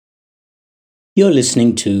You're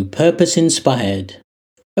listening to Purpose Inspired,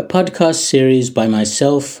 a podcast series by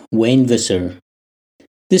myself, Wayne Visser.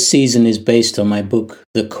 This season is based on my book,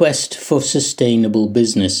 The Quest for Sustainable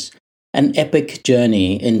Business, an epic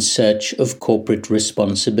journey in search of corporate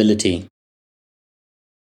responsibility.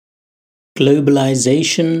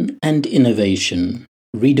 Globalization and Innovation,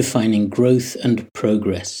 Redefining Growth and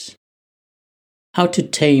Progress. How to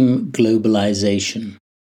Tame Globalization.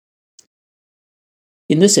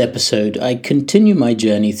 In this episode, I continue my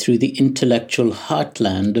journey through the intellectual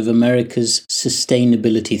heartland of America's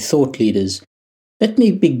sustainability thought leaders. Let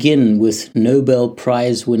me begin with Nobel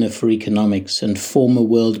Prize winner for economics and former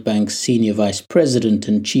World Bank senior vice president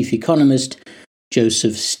and chief economist,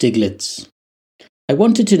 Joseph Stiglitz. I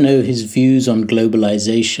wanted to know his views on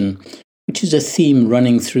globalization, which is a theme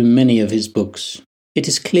running through many of his books. It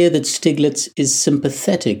is clear that Stiglitz is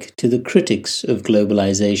sympathetic to the critics of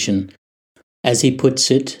globalization. As he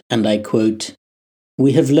puts it, and I quote,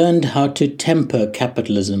 "We have learned how to temper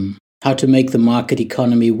capitalism, how to make the market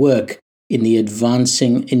economy work in the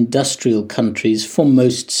advancing industrial countries for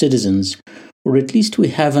most citizens, or at least we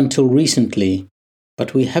have until recently,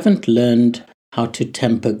 but we haven't learned how to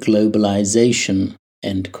temper globalization,"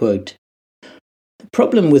 end quote. The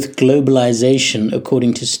problem with globalization,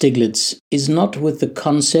 according to Stiglitz, is not with the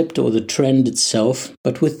concept or the trend itself,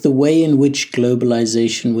 but with the way in which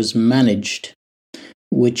globalization was managed,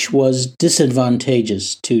 which was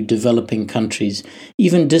disadvantageous to developing countries,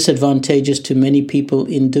 even disadvantageous to many people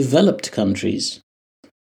in developed countries.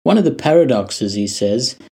 One of the paradoxes, he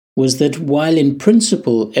says, was that while in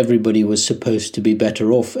principle everybody was supposed to be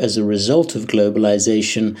better off as a result of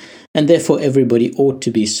globalization, and therefore everybody ought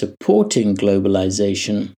to be supporting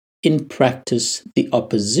globalization, in practice the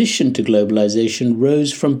opposition to globalization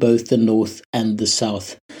rose from both the North and the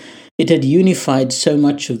South. It had unified so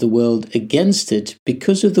much of the world against it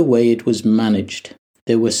because of the way it was managed.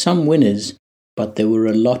 There were some winners, but there were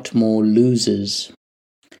a lot more losers.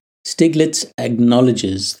 Stiglitz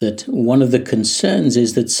acknowledges that one of the concerns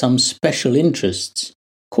is that some special interests,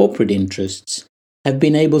 corporate interests, have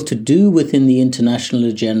been able to do within the international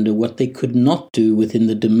agenda what they could not do within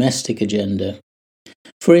the domestic agenda.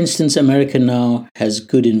 For instance, America now has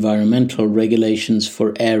good environmental regulations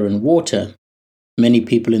for air and water. Many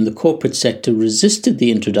people in the corporate sector resisted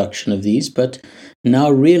the introduction of these, but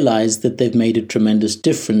now realize that they've made a tremendous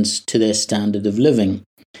difference to their standard of living.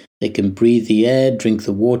 They can breathe the air, drink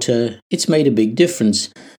the water. It's made a big difference,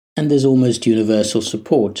 and there's almost universal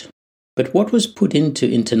support. But what was put into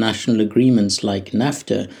international agreements like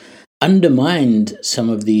NAFTA undermined some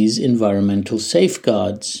of these environmental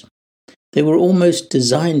safeguards. They were almost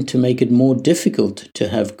designed to make it more difficult to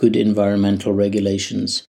have good environmental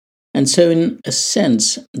regulations. And so, in a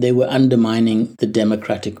sense, they were undermining the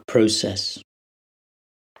democratic process.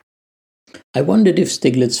 I wondered if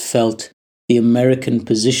Stiglitz felt the American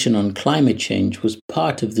position on climate change was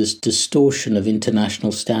part of this distortion of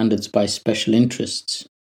international standards by special interests.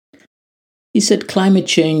 He said climate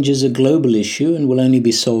change is a global issue and will only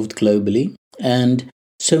be solved globally, and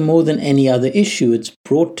so more than any other issue, it's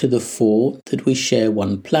brought to the fore that we share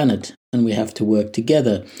one planet and we have to work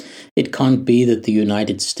together. It can't be that the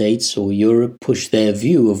United States or Europe push their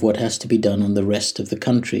view of what has to be done on the rest of the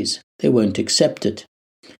countries. They won't accept it.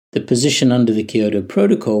 The position under the Kyoto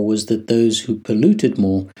Protocol was that those who polluted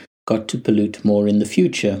more got to pollute more in the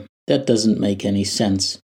future. That doesn't make any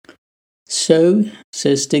sense. So,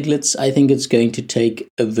 says Stiglitz, I think it's going to take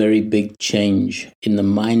a very big change in the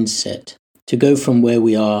mindset to go from where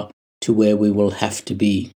we are to where we will have to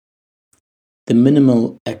be. The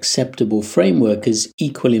minimal acceptable framework is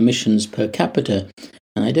equal emissions per capita,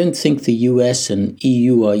 and I don't think the US and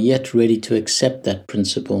EU are yet ready to accept that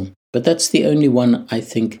principle. But that's the only one I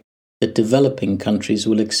think that developing countries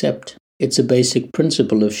will accept. It's a basic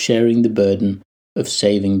principle of sharing the burden of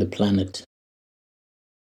saving the planet.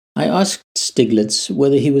 I asked Stiglitz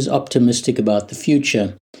whether he was optimistic about the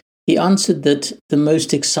future. He answered that the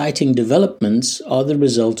most exciting developments are the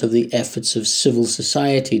result of the efforts of civil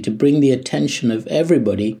society to bring the attention of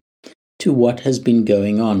everybody to what has been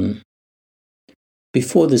going on.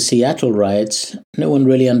 Before the Seattle riots, no one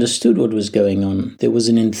really understood what was going on. There was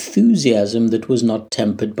an enthusiasm that was not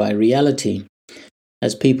tempered by reality.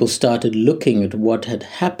 As people started looking at what had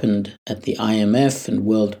happened at the IMF and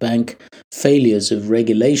World Bank, failures of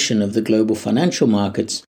regulation of the global financial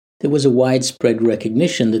markets, there was a widespread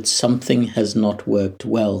recognition that something has not worked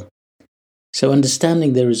well. So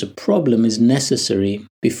understanding there is a problem is necessary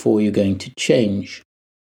before you're going to change.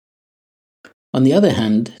 On the other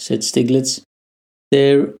hand, said Stiglitz,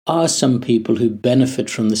 There are some people who benefit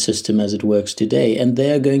from the system as it works today, and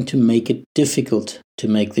they are going to make it difficult to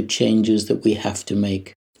make the changes that we have to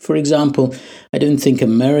make. For example, I don't think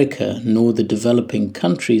America nor the developing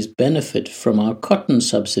countries benefit from our cotton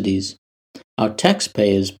subsidies. Our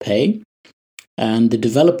taxpayers pay, and the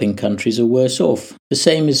developing countries are worse off. The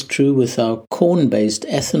same is true with our corn-based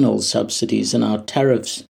ethanol subsidies and our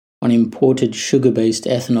tariffs on imported sugar-based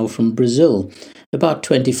ethanol from Brazil. About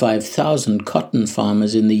 25,000 cotton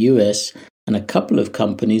farmers in the US and a couple of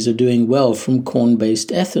companies are doing well from corn-based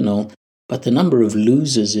ethanol, but the number of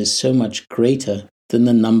losers is so much greater than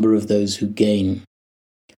the number of those who gain.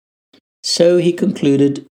 So he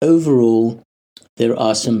concluded, overall, there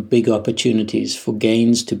are some big opportunities for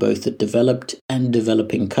gains to both the developed and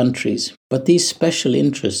developing countries, but these special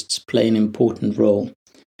interests play an important role.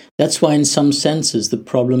 That's why in some senses the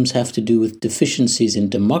problems have to do with deficiencies in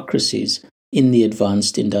democracies in the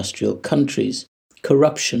advanced industrial countries,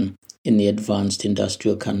 corruption in the advanced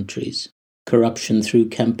industrial countries, corruption through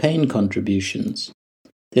campaign contributions.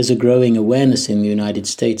 There's a growing awareness in the United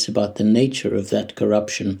States about the nature of that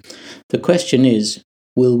corruption. The question is,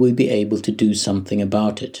 will we be able to do something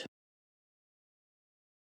about it?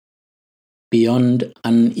 Beyond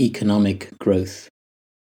uneconomic growth.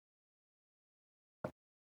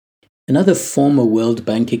 Another former World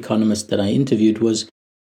Bank economist that I interviewed was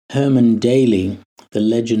Herman Daly, the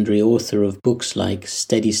legendary author of books like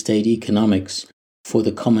Steady State Economics, For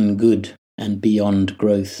the Common Good, and Beyond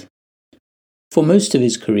Growth. For most of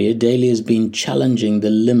his career, Daly has been challenging the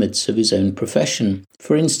limits of his own profession.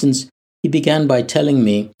 For instance, he began by telling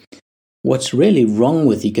me, what's really wrong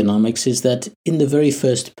with economics is that in the very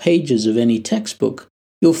first pages of any textbook,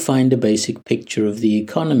 you'll find a basic picture of the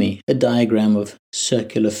economy, a diagram of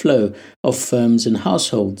circular flow of firms and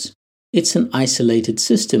households. It's an isolated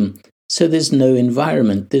system, so there's no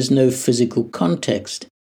environment, there's no physical context.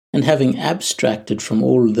 And having abstracted from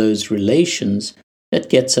all those relations, that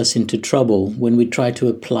gets us into trouble when we try to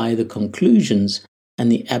apply the conclusions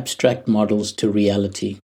and the abstract models to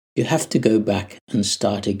reality. You have to go back and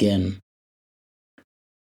start again.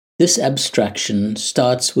 This abstraction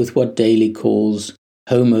starts with what Daly calls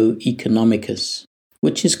Homo economicus,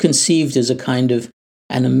 which is conceived as a kind of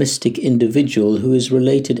animistic individual who is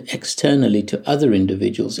related externally to other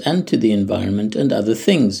individuals and to the environment and other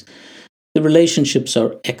things. The relationships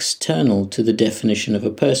are external to the definition of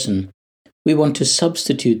a person. We want to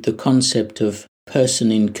substitute the concept of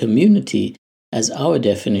person in community as our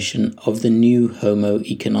definition of the new Homo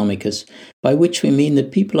economicus, by which we mean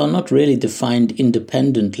that people are not really defined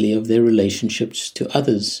independently of their relationships to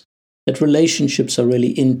others, that relationships are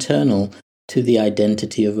really internal to the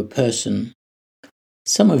identity of a person.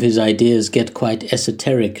 Some of his ideas get quite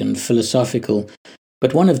esoteric and philosophical,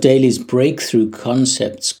 but one of Daly's breakthrough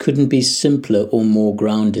concepts couldn't be simpler or more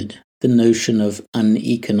grounded, the notion of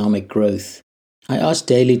uneconomic growth. I asked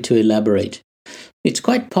Daly to elaborate. It's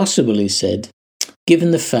quite possible, he said, given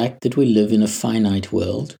the fact that we live in a finite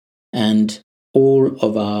world and all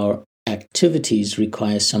of our activities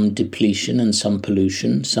require some depletion and some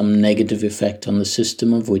pollution, some negative effect on the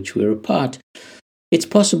system of which we're a part, it's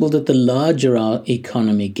possible that the larger our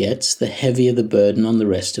economy gets, the heavier the burden on the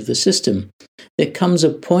rest of the system. There comes a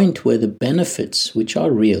point where the benefits, which are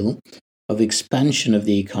real, of expansion of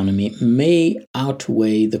the economy may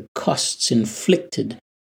outweigh the costs inflicted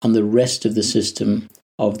on the rest of the system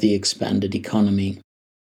of the expanded economy.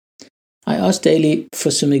 I asked Daly for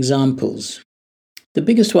some examples. The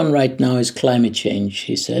biggest one right now is climate change,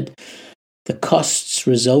 he said. The costs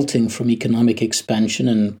resulting from economic expansion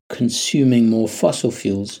and consuming more fossil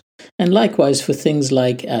fuels, and likewise for things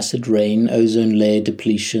like acid rain, ozone layer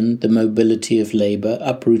depletion, the mobility of labor,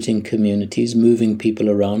 uprooting communities, moving people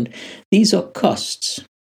around. These are costs.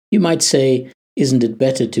 You might say, isn't it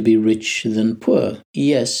better to be rich than poor?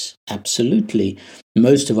 Yes, absolutely.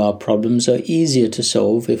 Most of our problems are easier to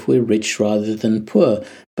solve if we're rich rather than poor.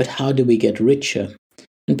 But how do we get richer?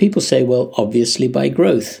 And people say, well, obviously by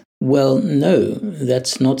growth. Well, no,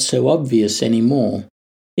 that's not so obvious anymore.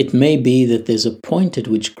 It may be that there's a point at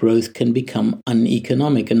which growth can become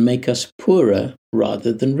uneconomic and make us poorer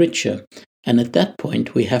rather than richer. And at that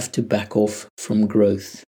point, we have to back off from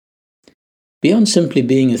growth. Beyond simply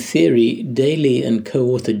being a theory, Daly and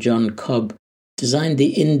co-author John Cobb designed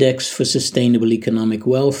the Index for Sustainable Economic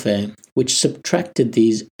Welfare, which subtracted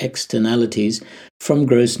these externalities from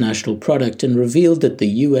gross national product and revealed that the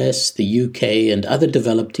US, the UK, and other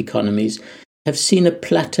developed economies have seen a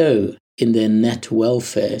plateau in their net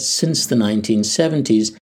welfare since the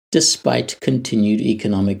 1970s, despite continued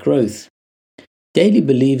economic growth. Daly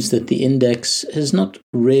believes that the index has not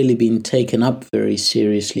really been taken up very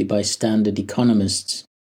seriously by standard economists.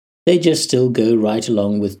 They just still go right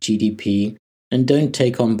along with GDP and don't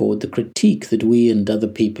take on board the critique that we and other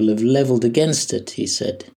people have levelled against it, he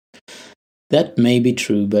said. That may be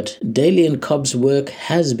true, but Daly and Cobb's work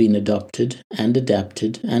has been adopted and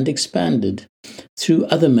adapted and expanded through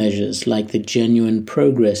other measures like the Genuine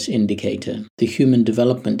Progress Indicator, the Human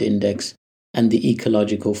Development Index, and the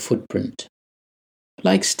Ecological Footprint.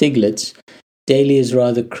 Like Stiglitz, Daly is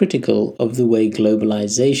rather critical of the way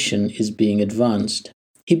globalization is being advanced.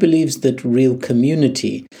 He believes that real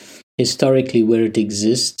community, historically where it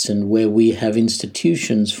exists and where we have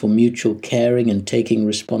institutions for mutual caring and taking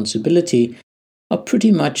responsibility, are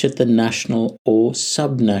pretty much at the national or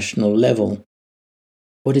subnational level.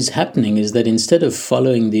 What is happening is that instead of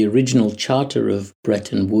following the original charter of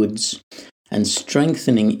Bretton Woods and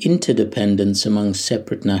strengthening interdependence among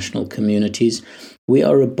separate national communities, we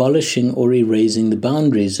are abolishing or erasing the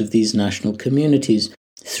boundaries of these national communities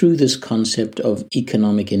through this concept of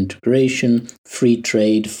economic integration, free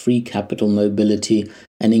trade, free capital mobility,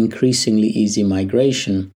 and increasingly easy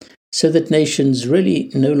migration, so that nations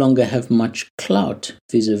really no longer have much clout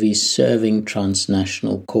vis-à-vis serving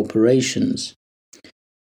transnational corporations.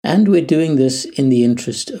 And we're doing this in the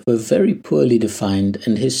interest of a very poorly defined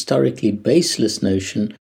and historically baseless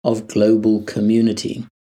notion of global community.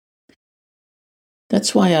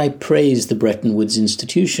 That's why I praise the Bretton Woods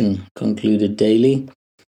Institution, concluded Daly.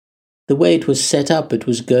 The way it was set up, it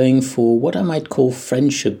was going for what I might call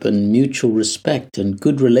friendship and mutual respect and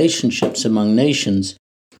good relationships among nations.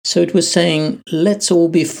 So it was saying, let's all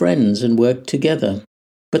be friends and work together.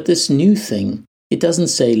 But this new thing, it doesn't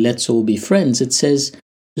say let's all be friends, it says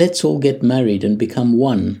let's all get married and become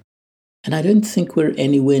one. And I don't think we're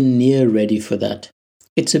anywhere near ready for that.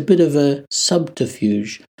 It's a bit of a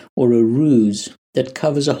subterfuge or a ruse that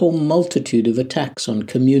covers a whole multitude of attacks on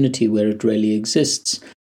community where it really exists,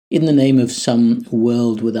 in the name of some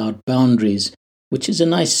world without boundaries, which is a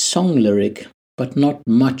nice song lyric, but not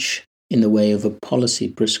much in the way of a policy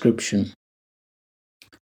prescription.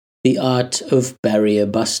 The art of barrier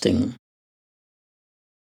busting.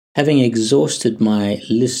 Having exhausted my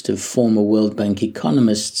list of former World Bank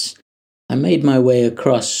economists, I made my way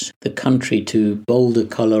across the country to Boulder,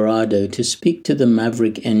 Colorado to speak to the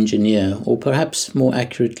maverick engineer, or perhaps more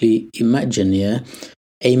accurately, Imagineer,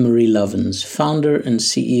 Amory Lovins, founder and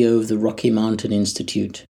CEO of the Rocky Mountain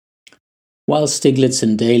Institute. While Stiglitz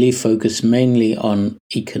and Daly focus mainly on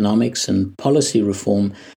economics and policy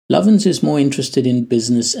reform, Lovins is more interested in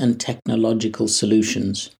business and technological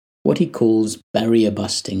solutions, what he calls barrier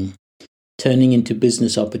busting, turning into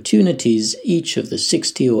business opportunities each of the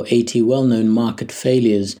 60 or 80 well-known market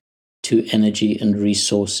failures to energy and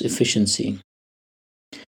resource efficiency.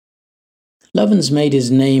 Lovins made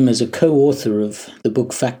his name as a co-author of the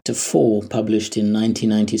book Factor 4, published in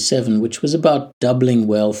 1997, which was about doubling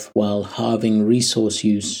wealth while halving resource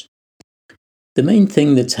use. The main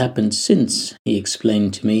thing that's happened since, he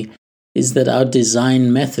explained to me, is that our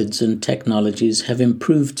design methods and technologies have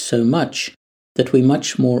improved so much that we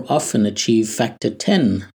much more often achieve Factor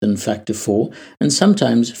 10 than Factor 4, and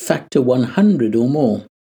sometimes Factor 100 or more.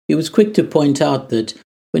 He was quick to point out that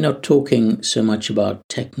we're not talking so much about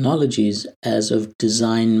technologies as of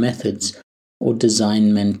design methods or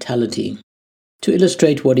design mentality. To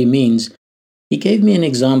illustrate what he means, he gave me an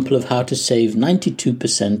example of how to save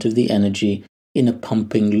 92% of the energy in a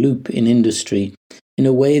pumping loop in industry in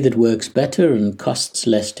a way that works better and costs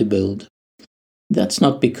less to build. That's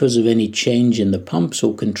not because of any change in the pumps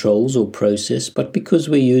or controls or process, but because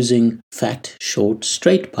we're using fat, short,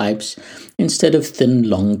 straight pipes instead of thin,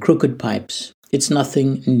 long, crooked pipes. It's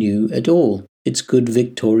nothing new at all. It's good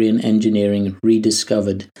Victorian engineering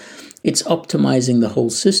rediscovered. It's optimizing the whole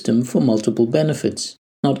system for multiple benefits,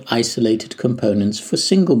 not isolated components for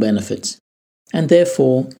single benefits, and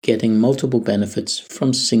therefore getting multiple benefits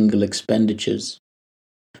from single expenditures.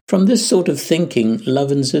 From this sort of thinking,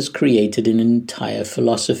 Lovins has created an entire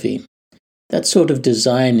philosophy. That sort of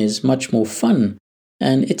design is much more fun,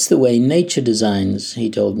 and it's the way nature designs, he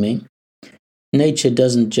told me. Nature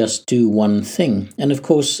doesn't just do one thing, and of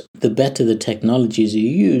course, the better the technologies you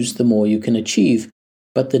use, the more you can achieve,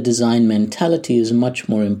 but the design mentality is much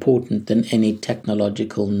more important than any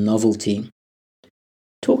technological novelty.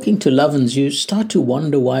 Talking to Lovins, you start to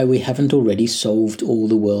wonder why we haven't already solved all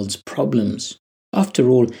the world's problems. After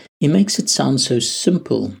all, he makes it sound so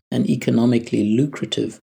simple and economically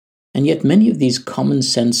lucrative, and yet many of these common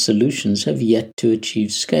sense solutions have yet to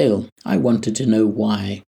achieve scale. I wanted to know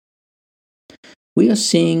why. We are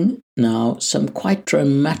seeing now some quite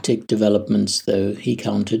dramatic developments, though, he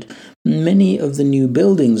countered. Many of the new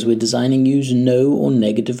buildings we're designing use no or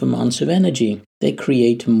negative amounts of energy. They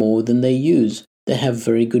create more than they use. They have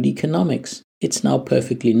very good economics. It's now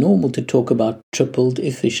perfectly normal to talk about tripled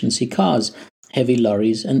efficiency cars, heavy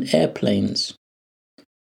lorries, and airplanes.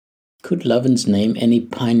 Could Lovins name any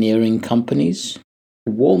pioneering companies?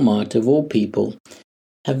 Walmart, of all people,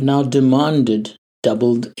 have now demanded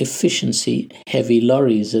doubled efficiency heavy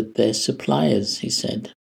lorries at their suppliers, he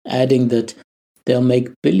said, adding that they'll make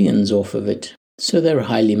billions off of it, so they're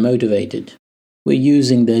highly motivated. We're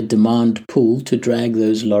using their demand pool to drag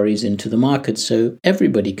those lorries into the market so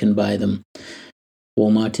everybody can buy them.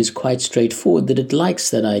 Walmart is quite straightforward that it likes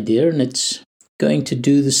that idea, and it's going to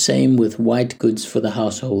do the same with white goods for the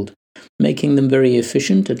household, making them very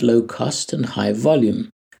efficient at low cost and high volume.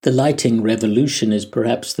 The lighting revolution is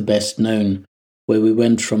perhaps the best known, where we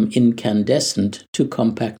went from incandescent to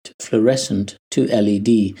compact fluorescent to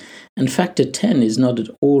LED, and factor 10 is not at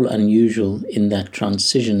all unusual in that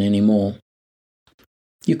transition anymore.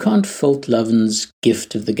 You can't fault Lovin's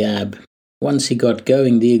gift of the gab. Once he got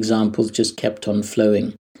going, the examples just kept on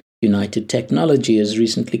flowing. United Technology has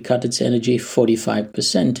recently cut its energy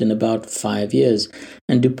 45% in about 5 years,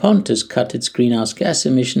 and DuPont has cut its greenhouse gas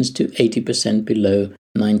emissions to 80% below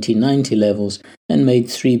 1990 levels and made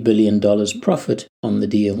 $3 billion profit on the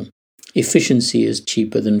deal. Efficiency is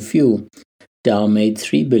cheaper than fuel. Dow made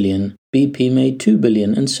 $3 billion, BP made $2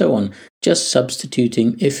 billion, and so on, just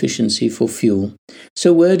substituting efficiency for fuel.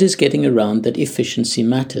 So word is getting around that efficiency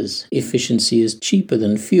matters. Efficiency is cheaper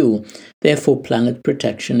than fuel, therefore planet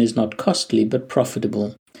protection is not costly but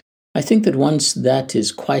profitable. I think that once that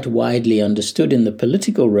is quite widely understood in the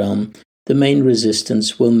political realm, the main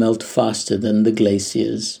resistance will melt faster than the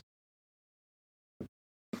glaciers.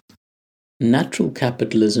 Natural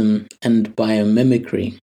capitalism and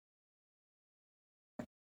biomimicry.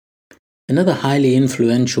 Another highly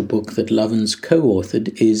influential book that Lovins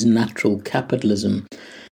co-authored is Natural Capitalism.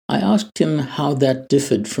 I asked him how that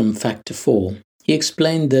differed from Factor 4. He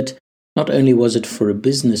explained that not only was it for a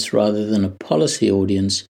business rather than a policy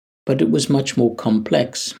audience, but it was much more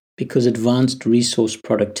complex because advanced resource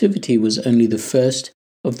productivity was only the first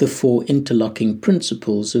of the 4 interlocking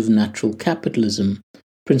principles of natural capitalism.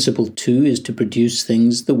 Principle 2 is to produce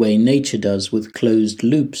things the way nature does, with closed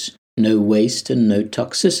loops, no waste and no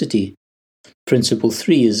toxicity. Principle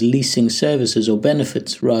 3 is leasing services or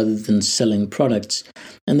benefits rather than selling products.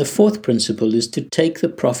 And the 4th principle is to take the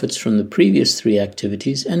profits from the previous 3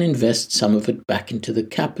 activities and invest some of it back into the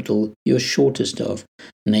capital you're shortest of,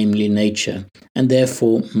 namely nature, and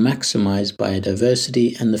therefore maximize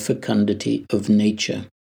biodiversity and the fecundity of nature.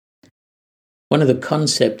 One of the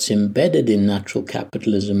concepts embedded in natural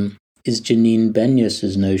capitalism is Janine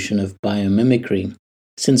Benyus's notion of biomimicry.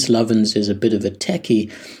 Since Lovins is a bit of a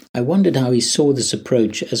techie, I wondered how he saw this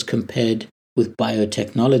approach as compared with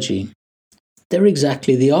biotechnology. They're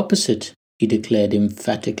exactly the opposite, he declared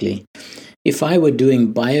emphatically. If I were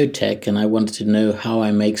doing biotech and I wanted to know how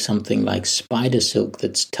I make something like spider silk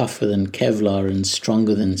that's tougher than Kevlar and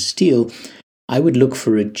stronger than steel, I would look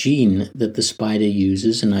for a gene that the spider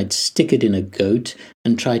uses and I'd stick it in a goat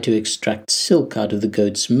and try to extract silk out of the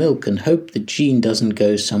goat's milk and hope the gene doesn't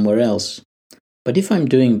go somewhere else. But if I'm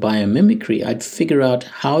doing biomimicry, I'd figure out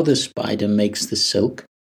how the spider makes the silk,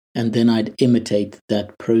 and then I'd imitate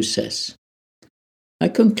that process. I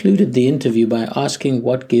concluded the interview by asking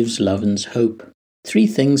what gives Lovins hope. 3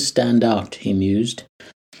 things stand out, he mused.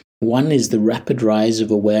 1 is the rapid rise of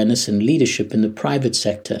awareness and leadership in the private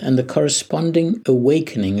sector and the corresponding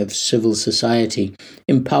awakening of civil society,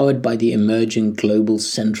 empowered by the emerging global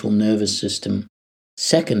central nervous system.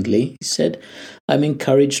 Secondly, he said, I'm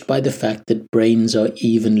encouraged by the fact that brains are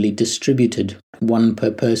evenly distributed, 1 per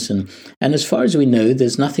person, and as far as we know,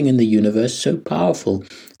 there's nothing in the universe so powerful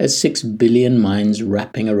as 6 billion minds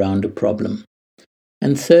wrapping around a problem.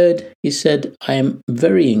 And third, he said, I am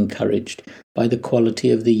very encouraged by the quality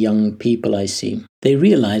of the young people I see. They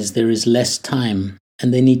realize there is less time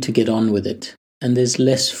and they need to get on with it, and there's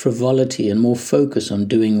less frivolity and more focus on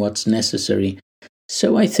doing what's necessary.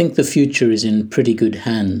 So I think the future is in pretty good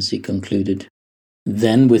hands, he concluded.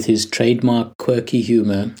 Then, with his trademark quirky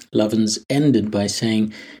humor, Lovins ended by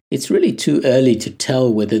saying, it's really too early to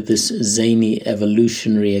tell whether this zany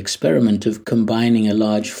evolutionary experiment of combining a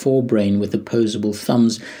large forebrain with opposable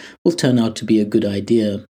thumbs will turn out to be a good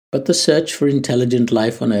idea. But the search for intelligent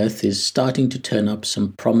life on Earth is starting to turn up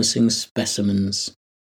some promising specimens.